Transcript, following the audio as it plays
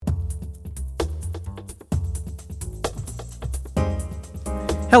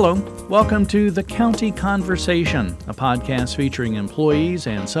Hello, welcome to The County Conversation, a podcast featuring employees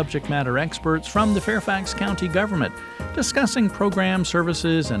and subject matter experts from the Fairfax County government discussing programs,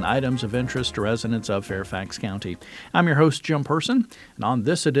 services, and items of interest to residents of Fairfax County. I'm your host, Jim Person, and on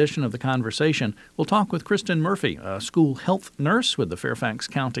this edition of The Conversation, we'll talk with Kristen Murphy, a school health nurse with the Fairfax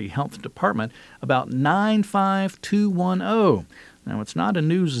County Health Department, about 95210. Now, it's not a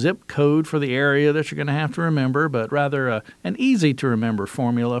new zip code for the area that you're going to have to remember, but rather an easy-to-remember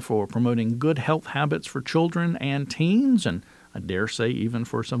formula for promoting good health habits for children and teens, and I dare say even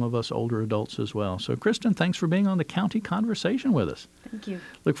for some of us older adults as well. So, Kristen, thanks for being on the County Conversation with us. Thank you.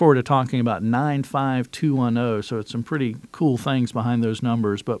 Look forward to talking about 95210, so it's some pretty cool things behind those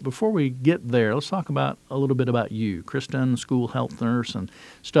numbers. But before we get there, let's talk about a little bit about you, Kristen, school health nurse, and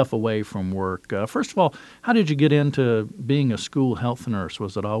stuff away from work. First of all, how did you get into being a school health nurse?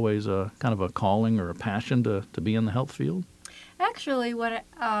 Was it always a kind of a calling or a passion to be in the health field? Actually,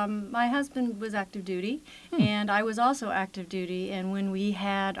 my husband was active duty, and I was also active duty. And when we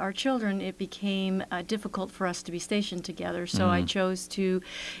had our children, it became difficult for us to be stationed together. So I chose to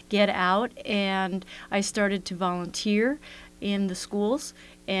get out, and I started to volunteer in the schools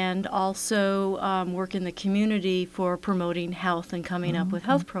and also work in the community for promoting health and coming up with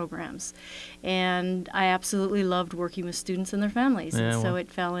health programs. And I absolutely loved working with students and their families, and so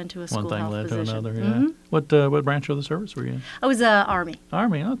it fell into a school health position. One thing led to another, yeah. What branch of the service were you in? I was Army.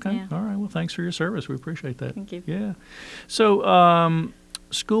 Army, okay. Yeah. All right, well, thanks for your service. We appreciate that. Thank you. Yeah. So,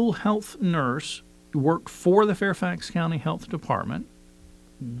 school health nurse, you work for the Fairfax County Health Department.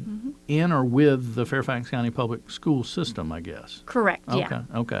 In or with the Fairfax County Public School System, I guess. Correct, yeah.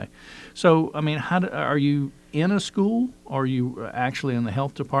 Okay. So, I mean, are you in a school? Or are you actually in the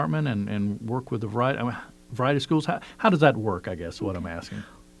health department and work with a variety of schools? How does that work, I guess, is what I'm asking.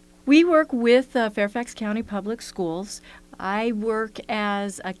 We work with Fairfax County Public Schools. I work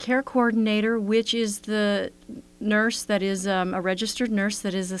as a care coordinator, which is the nurse that is a registered nurse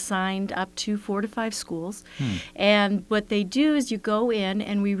that is assigned up to 4 to 5 schools. And what they do is you go in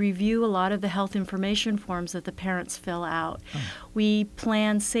and we review a lot of the health information forms that the parents fill out. We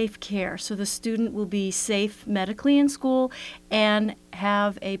plan safe care, so the student will be safe medically in school and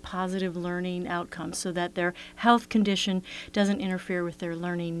have a positive learning outcome so that their health condition doesn't interfere with their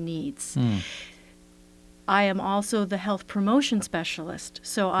learning needs. I am also the health promotion specialist,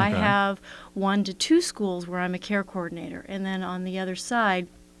 so I have 1 to 2 schools where I'm a care coordinator, and then on the other side,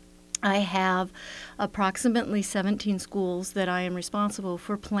 I have approximately 17 schools that I am responsible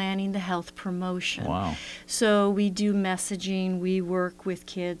for planning the health promotion. Wow. So we do messaging, we work with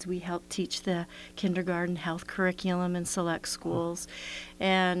kids, we help teach the kindergarten health curriculum in select schools,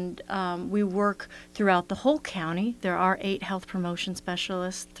 and we work throughout the whole county. There are 8 health promotion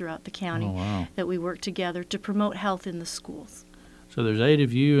specialists throughout the county that we work together to promote health in the schools. So there's 8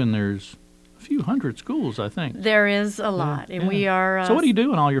 of you, and there's a few hundred schools, I think. There is a lot, and we are... So what do you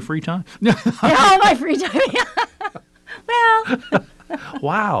do in all your free time? All my free time, Well...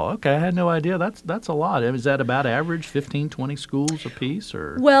 Wow, okay, I had no idea. That's a lot. Is that about average, 15, 20 schools apiece?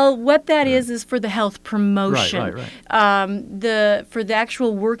 Or? Well, what that is for the health promotion. Right. For the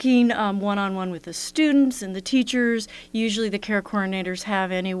actual working one-on-one with the students and the teachers, usually the care coordinators have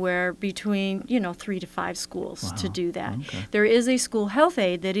anywhere between, 3 to 5 schools to do that. Okay. There is a school health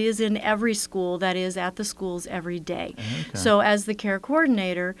aide that is in every school, that is at the schools every day. Okay. So as the care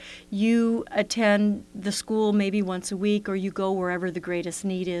coordinator, you attend the school maybe once a week, or you go wherever the greatest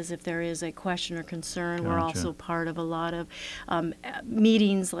need is if there is a question or concern. Gotcha. We're also part of a lot of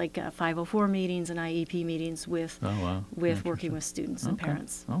meetings like 504 meetings and IEP meetings with working with students and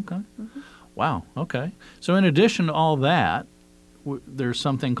parents. Okay. Wow. Okay. So in addition to all that, there's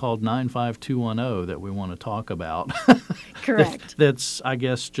something called 95210 that we want to talk about. Correct. That's, I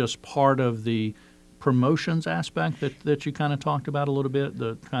guess, just part of the promotions aspect that you kind of talked about a little bit,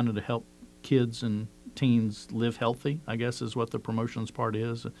 the kind of to help kids and teens live healthy, I guess, is what the promotions part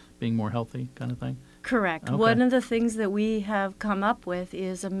is, being more healthy kind of thing? Correct. Okay. One of the things that we have come up with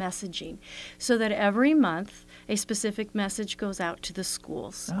is a messaging, so that every month a specific message goes out to the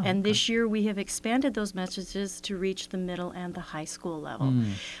schools. And this year we have expanded those messages to reach the middle and the high school level.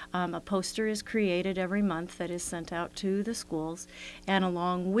 A poster is created every month that is sent out to the schools, and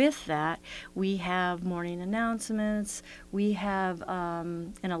along with that we have morning announcements, we have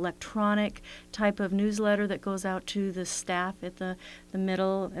an electronic type of newsletter that goes out to the staff at the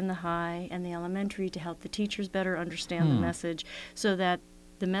middle and the high and the elementary to help the teachers better understand the message, so that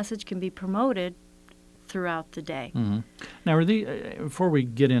the message can be promoted throughout the day. Mm-hmm. Now, before we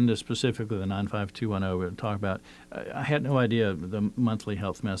get into specifically the 95210 we'll talk about, I had no idea the monthly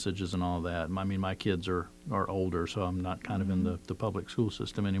health messages and all that. I mean, my kids are older, so I'm not kind of in the public school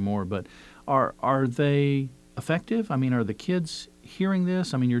system anymore. But are they effective? I mean, are the kids hearing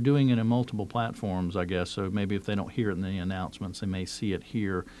this? I mean, you're doing it in multiple platforms, I guess, so maybe if they don't hear it in the announcements, they may see it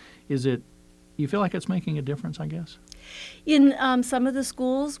here. You feel like it's making a difference, I guess? In some of the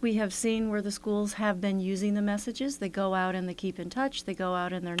schools, we have seen where the schools have been using the messages. They go out and they keep in touch. They go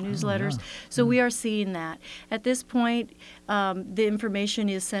out in their newsletters. Yeah. So we are seeing that. At this point, the information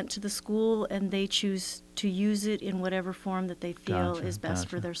is sent to the school, and they choose to use it in whatever form that they feel is best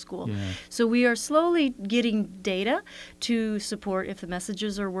for their school. Yeah. So we are slowly getting data to support if the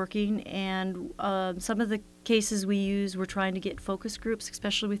messages are working, and some of the cases we use, we're trying to get focus groups,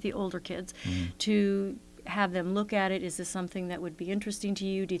 especially with the older kids, to have them look at it. Is this something that would be interesting to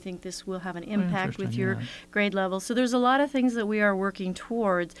you? Do you think this will have an impact with your grade level? So there's a lot of things that we are working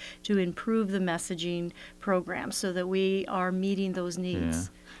towards to improve the messaging program so that we are meeting those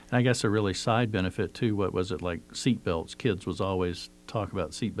needs. And I guess a really side benefit too, what was it, like seat belts? Kids was always talk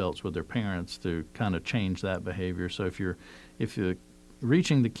about seat belts with their parents to kind of change that behavior. So if you're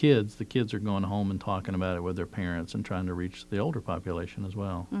reaching the kids are going home and talking about it with their parents and trying to reach the older population as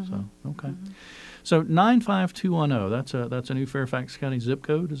well. Mm-hmm. So, okay. Mm-hmm. So 95210, that's a new Fairfax County zip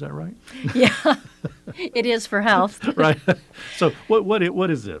code, is that right? Yeah, it is for health. Right. So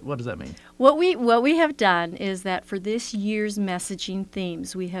what is it? What does that mean? What we have done is that for this year's messaging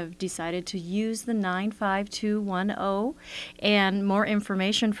themes, we have decided to use the 95210, and more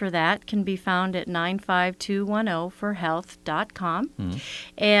information for that can be found at 95210forhealth.com. Mm-hmm.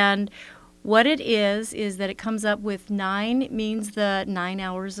 And what it is that it comes up with 9 means the 9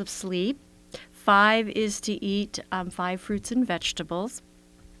 hours of sleep. 5 is to eat 5 fruits and vegetables.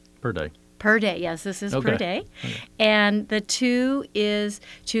 Per day. Per day, yes, this is per day. Okay. And the 2 is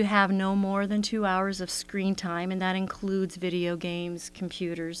to have no more than 2 hours of screen time, and that includes video games,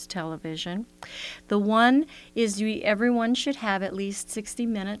 computers, television. The 1 is everyone should have at least 60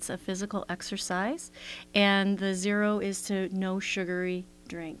 minutes of physical exercise, and the 0 is to no sugary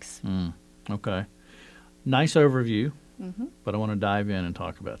drinks. Okay. Nice overview, mm-hmm. but I want to dive in and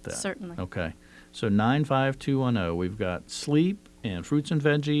talk about that. Certainly. Okay. So 95210, we've got sleep and fruits and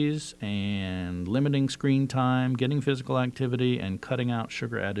veggies and limiting screen time, getting physical activity, and cutting out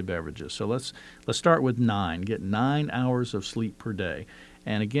sugar-added beverages. So let's start with 9. Get 9 hours of sleep per day.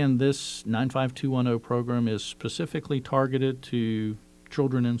 And again, this 95210 program is specifically targeted to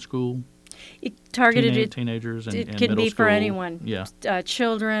children in school. Teenagers and middle school. It can be for anyone. Yeah.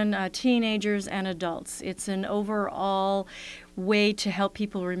 Children, teenagers, and adults. It's an overall way to help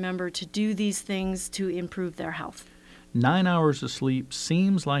people remember to do these things to improve their health. 9 hours of sleep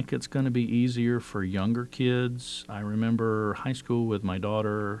seems like it's going to be easier for younger kids. I remember high school with my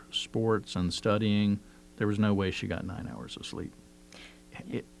daughter, sports and studying. There was no way she got 9 hours of sleep.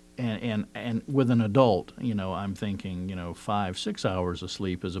 And with an adult, I'm thinking, 5-6 hours of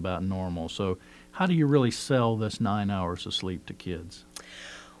sleep is about normal. So how do you really sell this 9 hours of sleep to kids?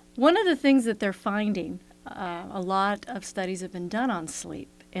 One of the things that they're finding, a lot of studies have been done on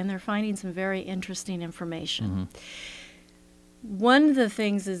sleep, and they're finding some very interesting information. Mm-hmm. One of the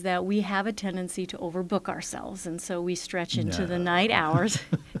things is that we have a tendency to overbook ourselves, and so we stretch into the night hours,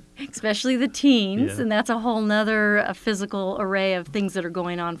 especially the teens, and that's a whole nother physical array of things that are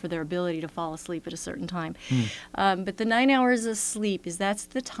going on for their ability to fall asleep at a certain time. But the 9 hours of sleep that's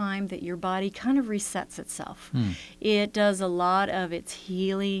the time that your body kind of resets itself. It does a lot of its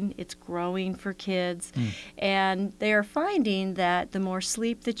healing, its growing for kids, and they are finding that the more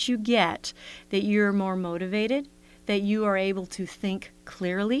sleep that you get, that you're more motivated, that you are able to think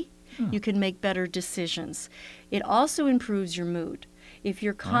clearly, you can make better decisions. It also improves your mood. If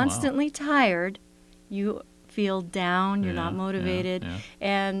you're constantly tired, you feel down, you're not motivated,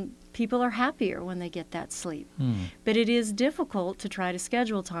 and people are happier when they get that sleep. But it is difficult to try to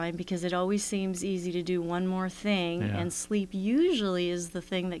schedule time because it always seems easy to do one more thing, and sleep usually is the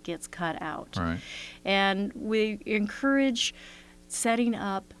thing that gets cut out. Right. And we encourage setting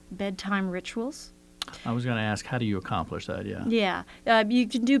up bedtime rituals. I was going to ask, how do you accomplish that? Yeah, you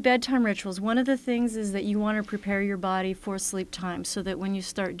can do bedtime rituals. One of the things is that you want to prepare your body for sleep time so that when you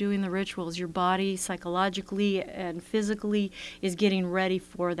start doing the rituals, your body psychologically and physically is getting ready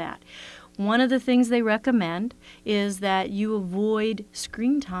for that. One of the things they recommend is that you avoid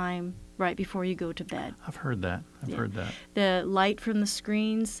screen time right before you go to bed. I've heard that. I've heard that. The light from the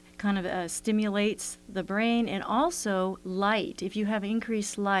screens kind of stimulates the brain, and also light. If you have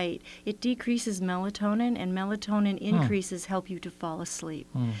increased light, it decreases melatonin, and melatonin increases help you to fall asleep.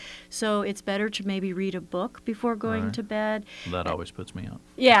 So it's better to maybe read a book before going to bed. That always puts me out.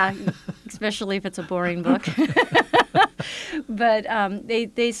 Yeah, especially if it's a boring book. But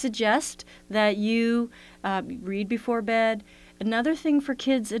they suggest that you read before bed. Another thing for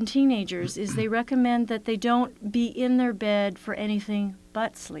kids and teenagers is they recommend that they don't be in their bed for anything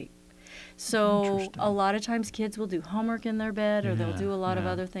but sleep. So a lot of times kids will do homework in their bed, or they'll do a lot of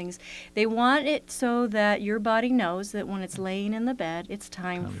other things. They want it so that your body knows that when it's laying in the bed, it's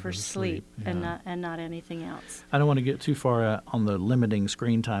time for sleep and not anything else. I don't want to get too far on the limiting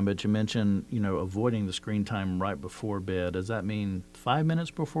screen time, but you mentioned, avoiding the screen time right before bed. Does that mean 5 minutes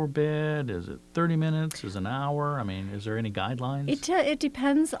before bed? Is it 30 minutes? Is it an hour? I mean, is there any guidelines? It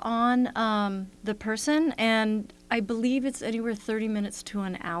depends on the person, and I believe it's anywhere 30 minutes to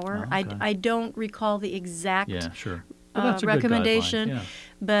an hour. Oh, okay. I don't recall the exact recommendation,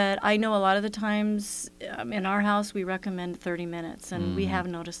 but I know a lot of the times in our house we recommend 30 minutes, and we have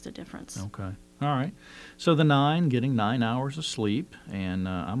noticed a difference. Okay. All right. So the 9, getting 9 hours of sleep, and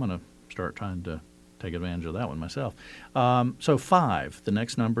I'm going to start trying to take advantage of that one myself. So 5, the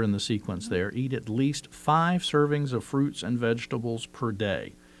next number in the sequence there, eat at least 5 servings of fruits and vegetables per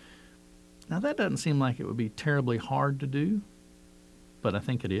day. Now, that doesn't seem like it would be terribly hard to do, but I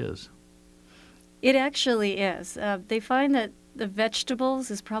think it is. It actually is. They find that the vegetables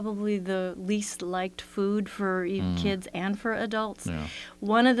is probably the least liked food for even kids and for adults. Yeah.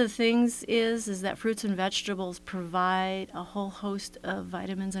 One of the things is that fruits and vegetables provide a whole host of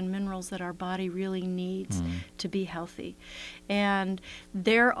vitamins and minerals that our body really needs to be healthy. And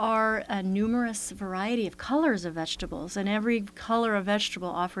there are a numerous variety of colors of vegetables, and every color of vegetable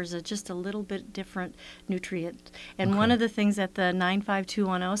offers just a little bit different nutrient. And one of the things at the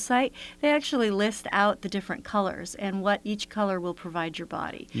 95210 site, they actually list out the different colors and what each color will provide your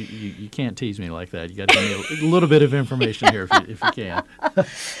body. You can't tease me like that. You got to give me a little bit of information here if you can.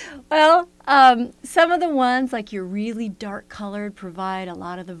 Well, some of the ones, like your really dark colored, provide a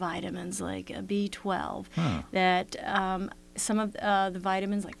lot of the vitamins, like B12. That some of the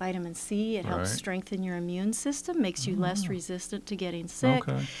vitamins, like vitamin C, it helps strengthen your immune system, makes you less resistant to getting sick.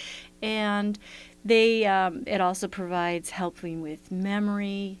 Okay. And it also provides helping with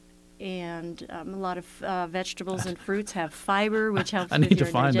memory. And a lot of vegetables and fruits have fiber, which helps with your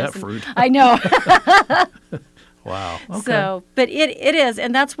digestion. I need to find that fruit. I know. Wow. Okay. So, but it is,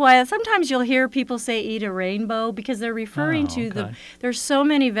 and that's why sometimes you'll hear people say eat a rainbow, because they're referring to there's so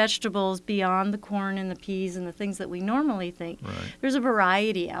many vegetables beyond the corn and the peas and the things that we normally think. Right. There's a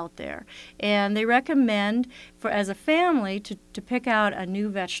variety out there, and they recommend as a family to pick out a new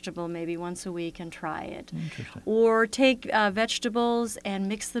vegetable maybe once a week and try it. Interesting. Or take vegetables and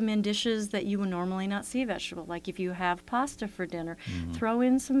mix them in dishes that you would normally not see vegetable. Like if you have pasta for dinner, throw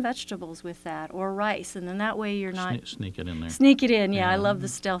in some vegetables with that, or rice, and then that way you're not sneak it in there. Sneak it in, yeah. I love the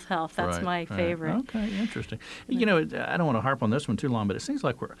stealth health. That's my Right. favorite. Okay, interesting. I don't want to harp on this one too long, but it seems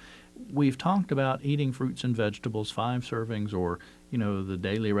like we've talked about eating fruits and vegetables, 5 servings, or the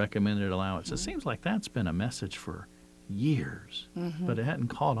daily recommended allowance. It seems like that's been a message for years, but it hadn't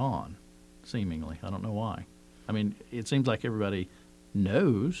caught on, seemingly. I don't know why. I mean, it seems like everybody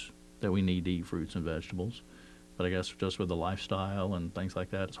knows that we need to eat fruits and vegetables, but I guess just with the lifestyle and things like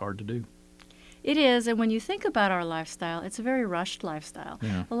that, it's hard to do. It is, and when you think about our lifestyle, it's a very rushed lifestyle.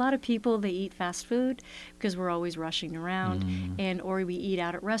 Yeah. A lot of people, they eat fast food because we're always rushing around, or we eat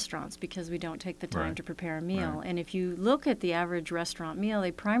out at restaurants because we don't take the time to prepare a meal. Right. And if you look at the average restaurant meal,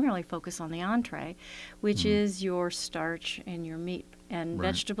 they primarily focus on the entree, which is your starch and your meat. And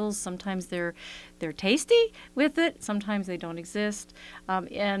vegetables, sometimes they're tasty with it, sometimes they don't exist.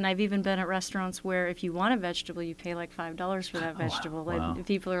 And I've even been at restaurants where if you want a vegetable, you pay like $5 for that vegetable. Wow. And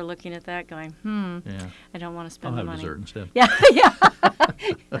people are looking at that going, I don't want to spend I'll the have money. dessert instead. Yeah.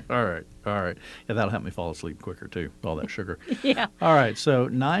 All right. Yeah, that'll help me fall asleep quicker, too, all that sugar. Yeah. All right, so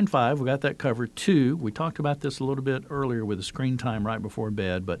 9-5, we got that covered. 2, we talked about this a little bit earlier with the screen time right before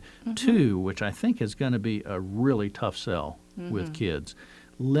bed, but 2, which I think is going to be a really tough sell with kids,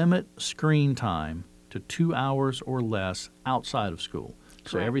 limit screen time to 2 hours or less outside of school.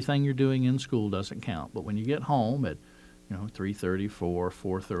 So Correct. everything you're doing in school doesn't count, but when you get home at 3:30, 4,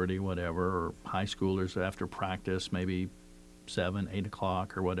 4:30, whatever, or high schoolers after practice, maybe 7, 8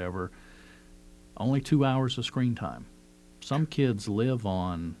 o'clock or whatever, only 2 hours of screen time. Some kids live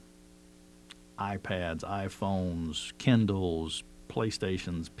on iPads, iPhones, Kindles,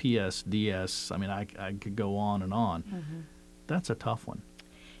 PlayStations, PS, DS. I mean, I could go on and on. That's a tough one.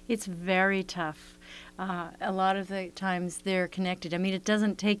 It's very tough. A lot of the times they're connected. I mean, it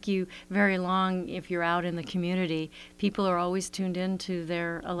doesn't take you very long if you're out in the community. People are always tuned into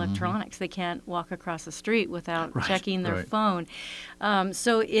their electronics. They can't walk across the street without checking their phone.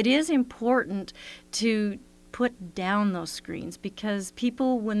 So it is important to put down those screens, because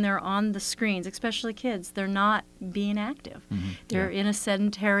people, when they're on the screens, especially kids, they're not being active. They're in a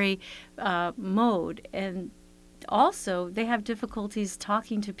sedentary mode, and also they have difficulties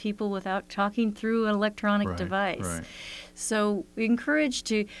talking to people without talking through an electronic device. So we encourage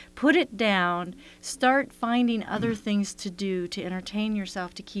to put it down, start finding other things to do to entertain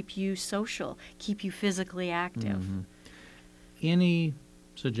yourself, to keep you social, keep you physically active. Any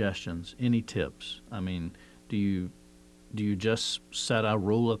suggestions, any tips? I mean, do you just set a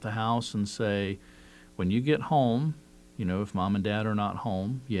rule at the house and say, when you get home, if mom and dad are not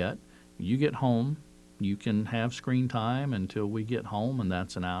home yet, you get home, you can have screen time until we get home, and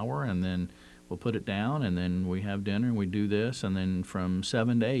that's an hour, and then we'll put it down, and then we have dinner, and we do this, and then from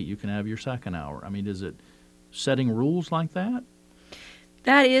 7 to 8 you can have your second hour. I mean, is it setting rules like that?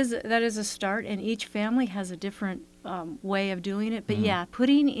 That is a start, and each family has a different way of doing it. But yeah,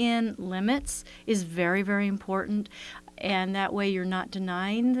 putting in limits is very, very important, and that way you're not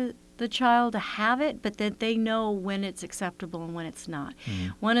denying the child to have it, but that they know when it's acceptable and when it's not.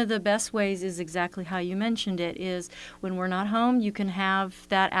 One of the best ways is exactly how you mentioned it, is when we're not home, you can have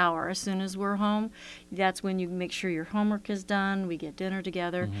that hour. As soon as we're home, that's when you make sure your homework is done, we get dinner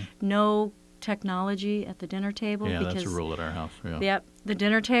together. No technology at the dinner table. Yeah, because that's a rule at our house. Yep, the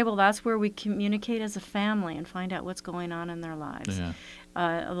dinner table, that's where we communicate as a family and find out what's going on in their lives.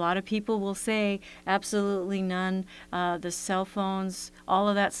 A lot of people will say absolutely none. The cell phones, all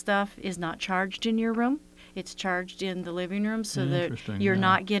of that stuff is not charged in your room. It's charged in the living room, so that you're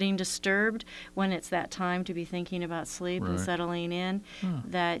not getting disturbed when it's that time to be thinking about sleep and settling in.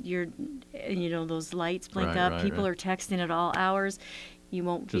 That those lights blink up. People are texting at all hours. You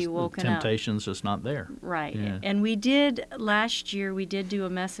won't be woken up. The temptation's just not there. Right. Yeah. And last year, we did do a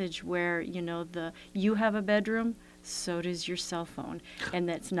message where, you have a bedroom, so does your cell phone. And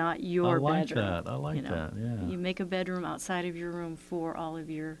that's not your bedroom. I like that, yeah. You make a bedroom outside of your room for all of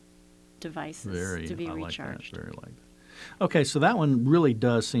your devices to be recharged. Very like that. Okay, so that one really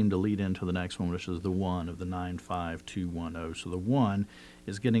does seem to lead into the next one, which is the 1 of the 95210. So the 1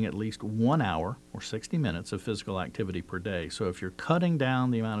 is getting at least 1 hour or 60 minutes of physical activity per day. So if you're cutting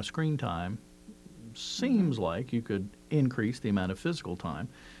down the amount of screen time, seems like you could increase the amount of physical time.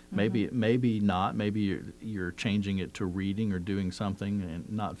 Maybe not. Maybe you're changing it to reading or doing something and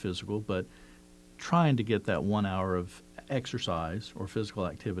not physical, but trying to get that 1 hour of exercise or physical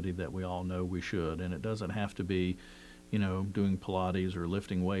activity that we all know we should. And it doesn't have to be doing Pilates or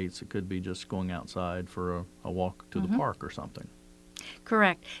lifting weights. It could be just going outside for a walk to the park or something.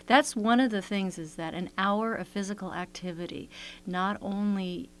 Correct. That's one of the things, is that an hour of physical activity not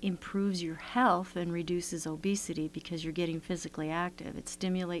only improves your health and reduces obesity because you're getting physically active, it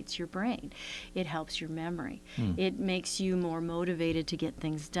stimulates your brain. It helps your memory. It makes you more motivated to get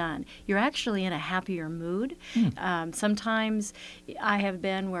things done. You're actually in a happier mood. Sometimes I have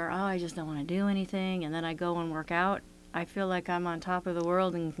been where, I just don't want to do anything, and then I go and work out. I feel like I'm on top of the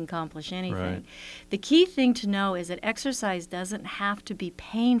world and can accomplish anything. Right. The key thing to know is that exercise doesn't have to be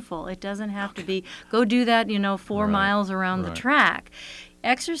painful. It doesn't have to be, go do that, 4 miles around the track.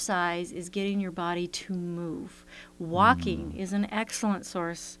 Exercise is getting your body to move. Walking is an excellent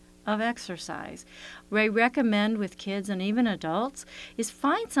source of exercise. What I recommend with kids and even adults is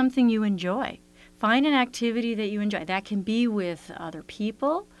find something you enjoy. Find an activity that you enjoy. That can be with other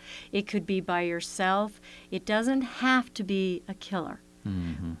people. It could be by yourself. It doesn't have to be a killer.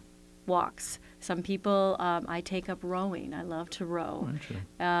 Walks. Some people, I take up rowing. I love to row.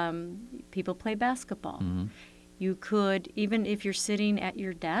 People play basketball. You could, even if you're sitting at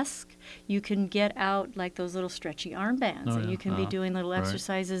your desk, you can get out like those little stretchy armbands, and you can be doing little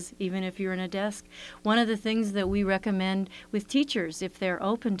exercises even if you're in a desk. One of the things that we recommend with teachers, if they're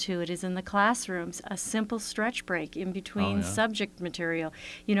open to it, is in the classrooms, a simple stretch break in between subject material.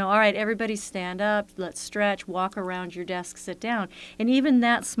 All right, everybody stand up, let's stretch, walk around your desk, sit down. And even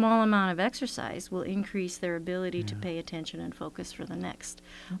that small amount of exercise will increase their ability to pay attention and focus for the next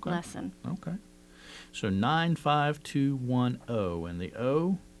lesson. Okay. So 95210, and the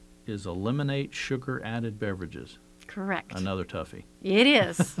O is eliminate sugar-added beverages. Correct. Another toughie. It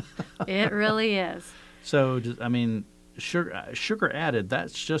is. It really is. So, sugar added,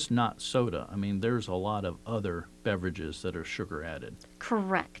 that's just not soda. I mean, there's a lot of other beverages that are sugar added.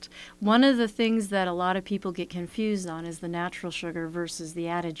 Correct. One of the things that a lot of people get confused on is the natural sugar versus the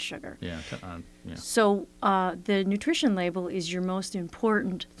added sugar. Yeah. So the nutrition label is your most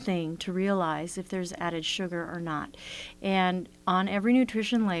important thing to realize if there's added sugar or not. And on every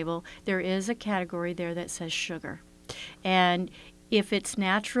nutrition label, there is a category there that says sugar. And if it's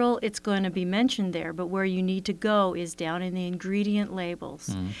natural, it's going to be mentioned there, but where you need to go is down in the ingredient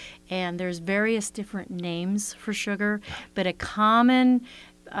labels. And there's various different names for sugar, but a common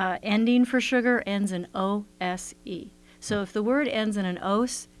ending for sugar ends in O-S-E. So if the word ends in an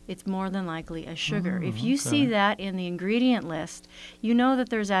os, it's more than likely a sugar. If you see that in the ingredient list, you know that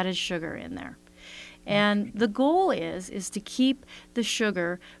there's added sugar in there. And the goal is to keep the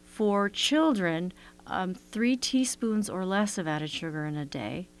sugar for children 3 teaspoons or less of added sugar in a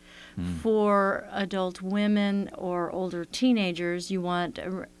day. For adult women or older teenagers, you want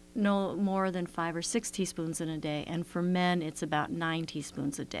no more than 5 or 6 teaspoons in a day. And for men, it's about 9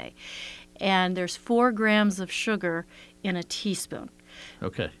 teaspoons a day. And there's 4 grams of sugar in a teaspoon.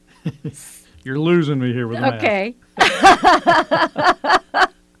 Okay. You're losing me here with the math. Okay.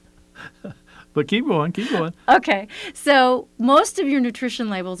 But keep going. Okay. So most of your nutrition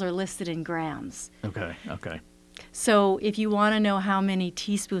labels are listed in grams. Okay. So if you want to know how many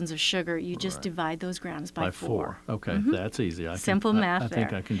teaspoons of sugar, you just divide those grams by 4. Okay, that's easy. Simple math I think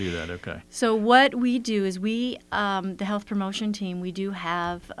there. I can do that, okay. So what we do is the health promotion team, we do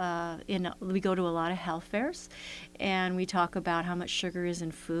have, we go to a lot of health fairs, and we talk about how much sugar is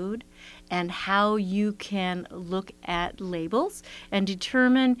in food and how you can look at labels and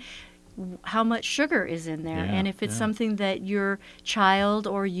determine how much sugar is in there and if it's something that your child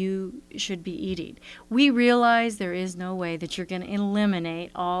or you should be eating. We realize there is no way that you're going to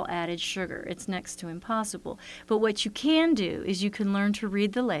eliminate all added sugar. It's next to impossible. But what you can do is you can learn to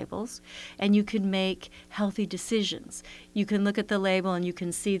read the labels and you can make healthy decisions. You can look at the label and you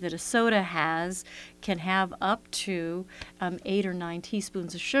can see that a soda can have up to 8 or 9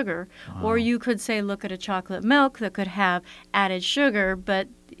 teaspoons of sugar. Or you could say look at a chocolate milk that could have added sugar, but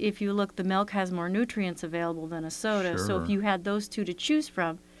if you look, the milk has more nutrients available than a soda. Sure. So if you had those two to choose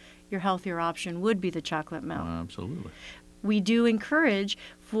from, your healthier option would be the chocolate milk. Absolutely. We do encourage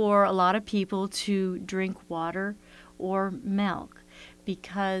for a lot of people to drink water or milk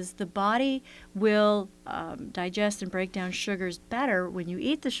because the body will digest and break down sugars better when you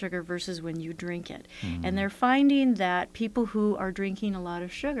eat the sugar versus when you drink it. And they're finding that people who are drinking a lot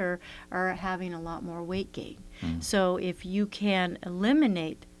of sugar are having a lot more weight gain. So if you can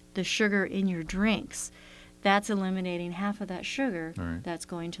eliminate the sugar in your drinks, that's eliminating half of that sugar that's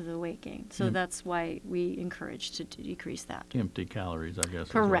going to the weight gain. So that's why we encourage to decrease that. Empty calories, I guess.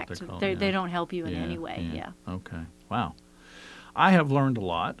 Correct. Is what They don't help you in any way. Yeah. Okay. Wow. I have learned a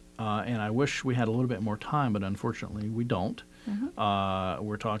lot, and I wish we had a little bit more time, but unfortunately we don't.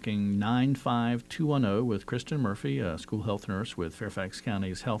 We're talking 95210 with Kristen Murphy, a school health nurse with Fairfax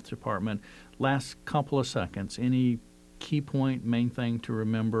County's Health Department. Last couple of seconds, any key point, main thing to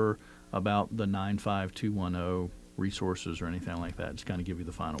remember about the 95210 resources or anything like that? Just kind of give you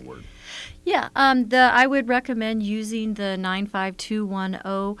the final word. Yeah, I would recommend using the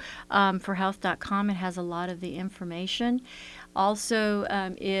 95210 for health.com. It has a lot of the information. Also,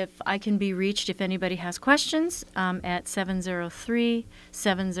 if I can be reached, if anybody has questions, at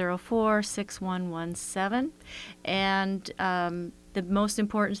 703-704-6117. And the most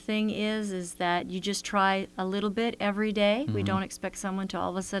important thing is that you just try a little bit every day. We don't expect someone to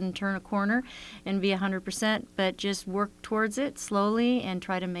all of a sudden turn a corner and be 100%, but just work towards it slowly and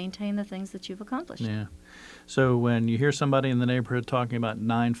try to maintain the things that you've accomplished. Yeah. So when you hear somebody in the neighborhood talking about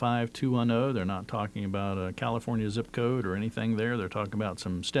 95210, they're not talking about a California zip code or anything there. They're talking about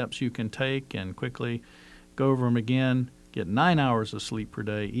some steps you can take and quickly go over them again. Get 9 hours of sleep per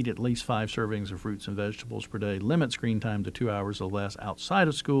day, eat at least 5 servings of fruits and vegetables per day, limit screen time to 2 hours or less outside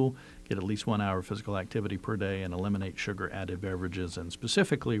of school, get at least 1 hour of physical activity per day, and eliminate sugar-added beverages. And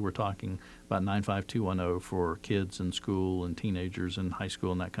specifically, we're talking about 95210 for kids in school and teenagers in high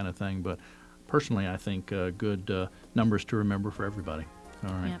school and that kind of thing. But personally, I think good numbers to remember for everybody.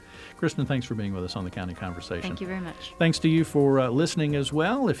 All right. Yep. Kristen, thanks for being with us on the County Conversation. Thank you very much. Thanks to you for listening as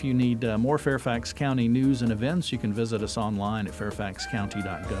well. If you need more Fairfax County news and events, you can visit us online at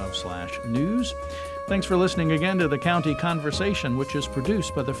fairfaxcounty.gov/news. Thanks for listening again to the County Conversation, which is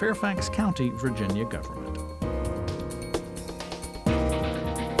produced by the Fairfax County, Virginia government.